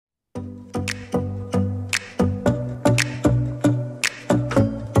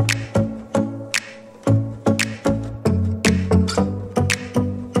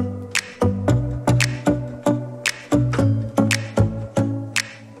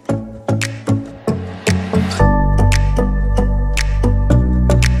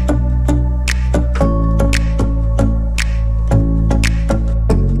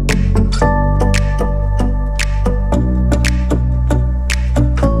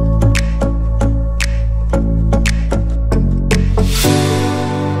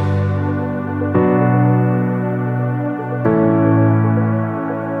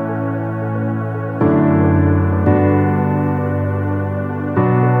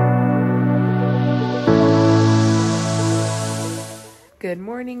Good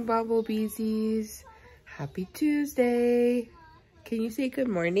morning, Bumblebeesies. Happy Tuesday. Can you say good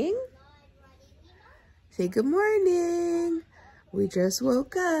morning? Say good morning. We just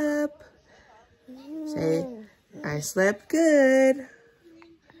woke up. Say, I slept good.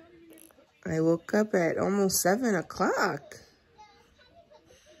 I woke up at almost 7 o'clock.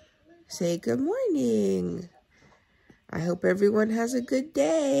 Say good morning. I hope everyone has a good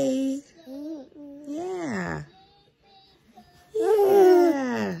day. Yeah.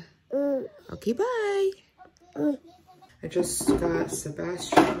 Yeah. Okay, bye. I just got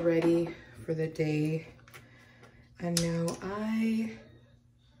Sebastian ready for the day. And now I'm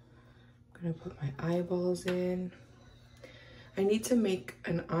gonna put my eyeballs in. I need to make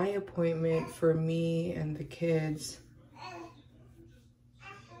an eye appointment for me and the kids.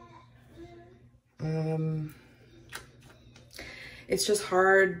 It's just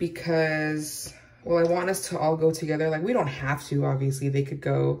hard because, well, I want us to all go together. Like, we don't have to, obviously. They could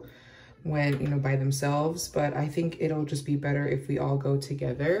go when, you know, by themselves, but I think it'll just be better if we all go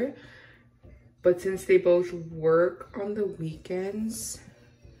together. But since they both work on the weekends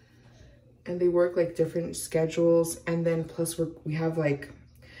and they work like different schedules, and then plus we're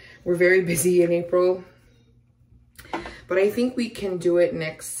very busy in April, but I think we can do it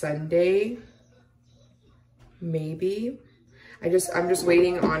next Sunday, maybe. I'm just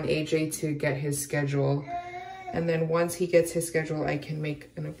waiting on AJ to get his schedule. And then once he gets his schedule, I can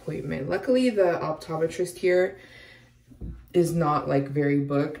make an appointment. Luckily, the optometrist here is not like very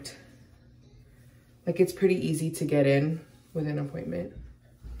booked. Like, it's pretty easy to get in with an appointment.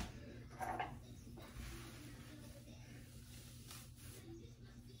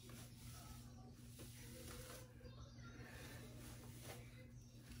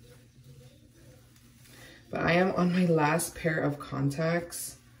 But I am on my last pair of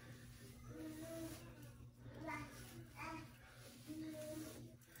contacts.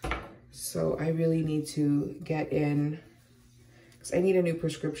 So I really need to get in because I need a new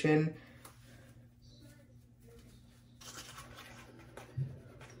prescription.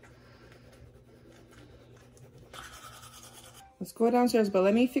 Let's go downstairs, but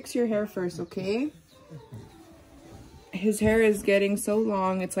let me fix your hair first, okay? His hair is getting so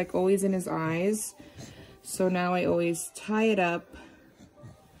long, it's like always in his eyes. So now I always tie it up.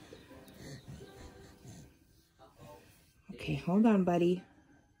 Okay, hold on, buddy.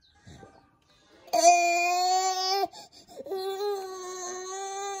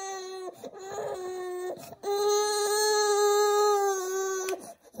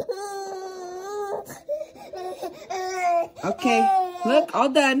 Okay, look, all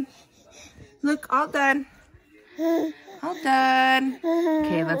done. Look, all done. All done.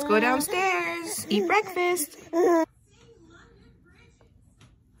 Okay, let's go downstairs. Eat breakfast.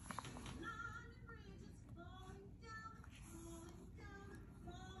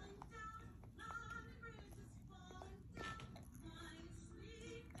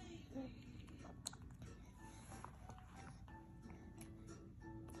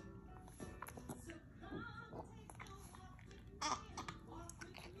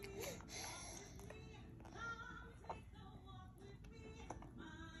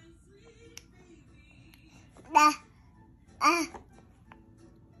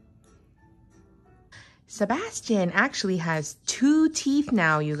 Sebastian actually has 2 teeth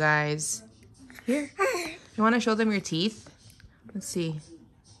now, you guys. Here, you want to show them your teeth? Let's see.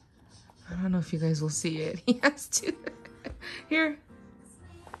 I don't know if you guys will see it. He has 2. Here.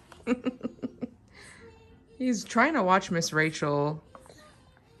 He's trying to watch Miss Rachel.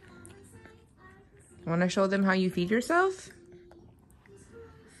 Want to show them how you feed yourself?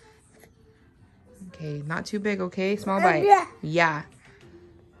 Okay, not too big, okay? Small bite. Yeah.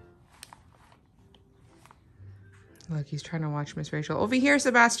 Look, he's trying to watch Miss Rachel. Over here,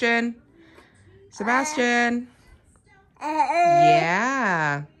 Sebastian. Sebastian.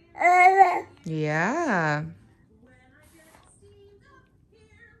 Yeah. Yeah.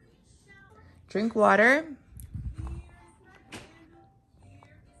 Drink water.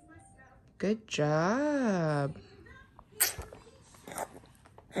 Good job.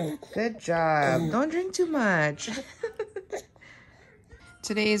 Good job. Don't drink too much.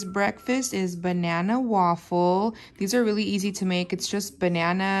 Today's breakfast is banana waffle. These are really easy to make. It's just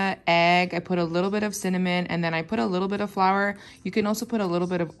banana, egg. I put a little bit of cinnamon, and then I put a little bit of flour. You can also put a little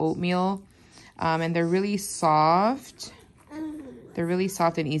bit of oatmeal. And they're really soft. They're really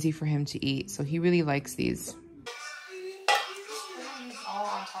soft and easy for him to eat. So he really likes these. All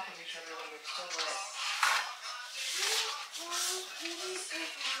on top of each other when they're still wet.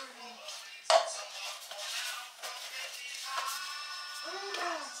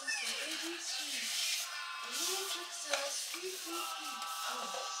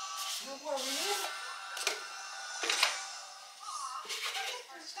 No more real?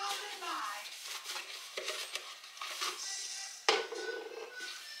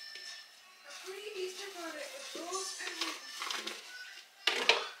 A pretty Easter bonnet with rose petals.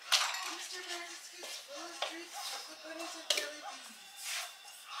 Easter baskets, rose treats, chocolate bunnies, and jelly beans.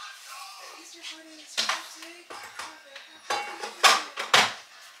 The Easter bunny is here to say, have a happy Easter.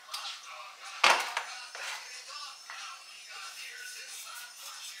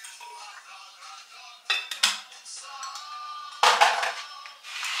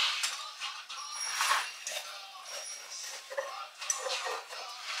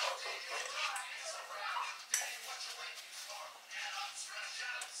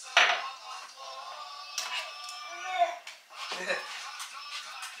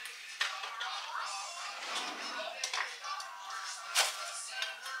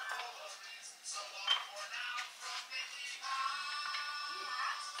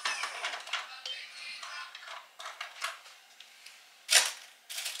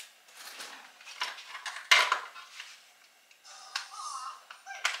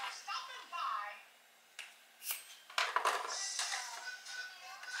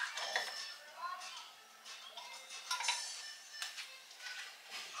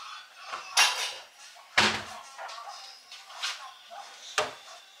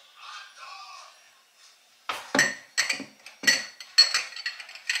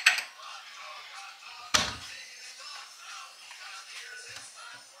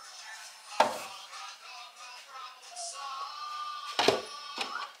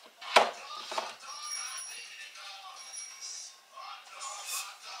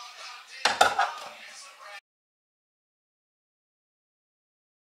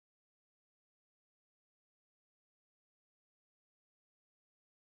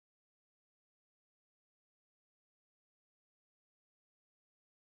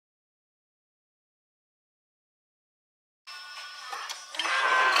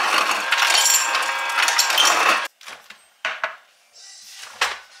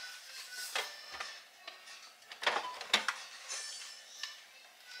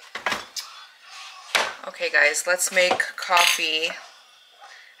 Okay guys, let's make coffee.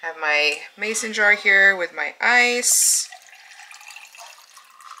 I have my mason jar here with my ice.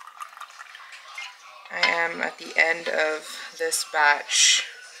 I am at the end of this batch.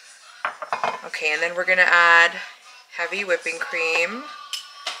 Okay, and then we're gonna add heavy whipping cream.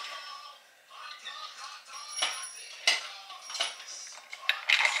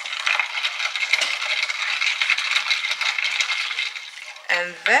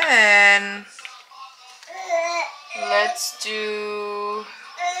 And then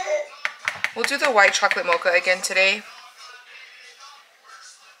we'll do the white chocolate mocha again today.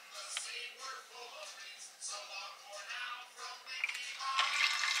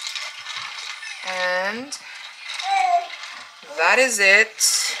 And that is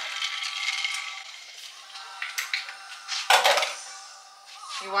it.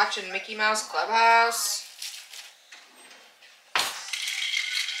 You watching Mickey Mouse Clubhouse?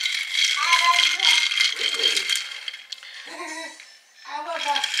 Really?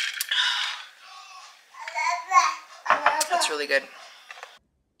 That's really good.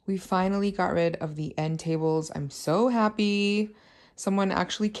 We finally got rid of the end tables. I'm so happy. Someone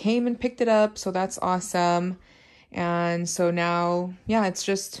actually came and picked it up, so that's awesome. And so now, yeah, it's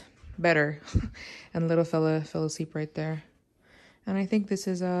just better. And little fella fell asleep right there. And I think this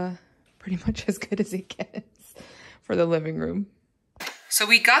is pretty much as good as it gets for the living room. So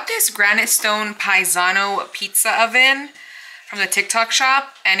we got this granite stone paisano pizza oven from the TikTok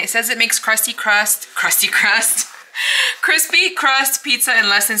shop, and it says it makes crispy crust pizza in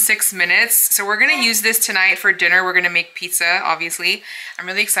less than 6 minutes. So we're gonna use this tonight for dinner. We're gonna make pizza, obviously. I'm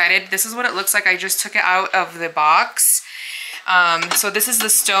really excited. This is what it looks like. I just took it out of the box. So this is the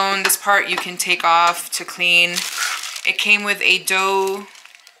stone. This part you can take off to clean. It came with a dough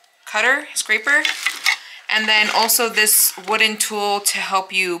cutter, scraper, and then also this wooden tool to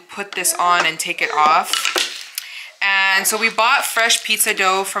help you put this on and take it off. And so we bought fresh pizza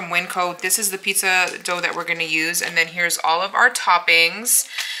dough from Winco. This is the pizza dough that we're gonna use. And then here's all of our toppings.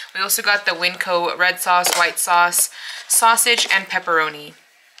 We also got the Winco red sauce, white sauce, sausage, and pepperoni.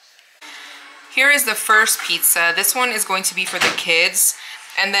 Here is the first pizza. This one is going to be for the kids.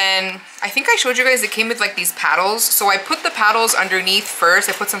 And then I think I showed you guys it came with like these paddles. So I put the paddles underneath first.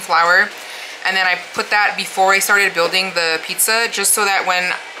 I put some flour, and then I put that before I started building the pizza, just so that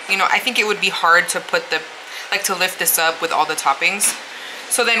when, you know, I think it would be hard to put the, like to lift this up with all the toppings.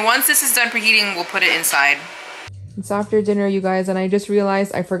 So then once this is done preheating, we'll put it inside. It's after dinner, you guys, and I just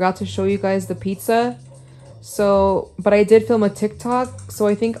realized I forgot to show you guys the pizza. So, but I did film a TikTok, so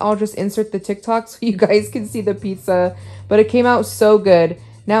I think I'll just insert the TikTok so you guys can see the pizza. But it came out so good.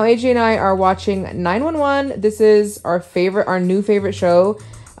 Now AJ and I are watching 911. This is our new favorite show.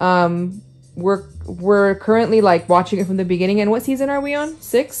 We're currently like watching it from the beginning. And what season are we on?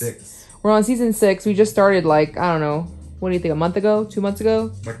 6? 6. We're on season 6. We just started like, I don't know. What do you think? A month ago? 2 months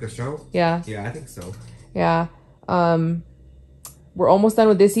ago? Like the show? Yeah. Yeah, I think so. Yeah. We're almost done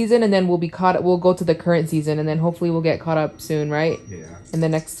with this season, and then we'll go to the current season, and then hopefully we'll get caught up soon, right? Yeah. In the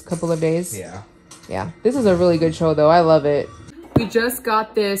next couple of days? Yeah. Yeah. This is a really good show, though. I love it. We just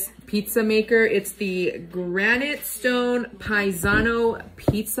got this pizza maker. It's the Granite Stone Paisano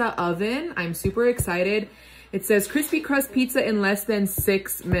Pizza Oven. I'm super excited. It says crispy crust pizza in less than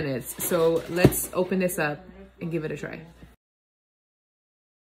 6 minutes. So let's open this up and give it a try.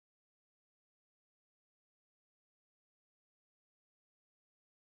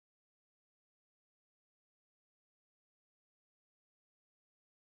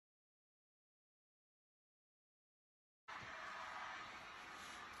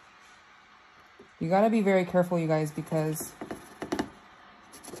 You gotta be very careful, you guys, because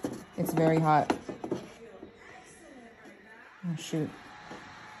it's very hot. Oh, shoot.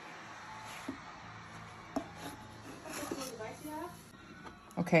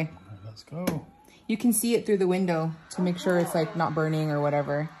 Okay. Let's go. You can see it through the window to make sure it's like not burning or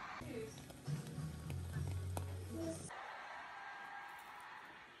whatever.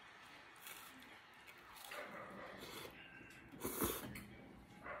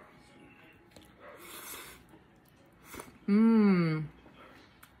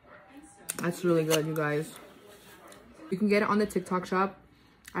 That's really good, you guys. You can get it on the TikTok shop.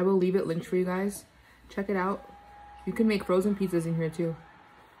 I will leave it linked for you guys. Check it out. You can make frozen pizzas in here too.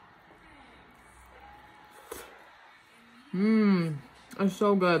 It's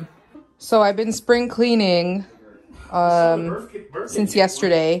so good. So I've been spring cleaning since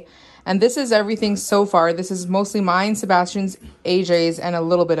yesterday. And this is everything so far. This is mostly mine, Sebastian's, AJ's, and a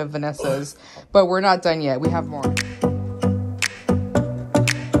little bit of Vanessa's. But we're not done yet. We have more.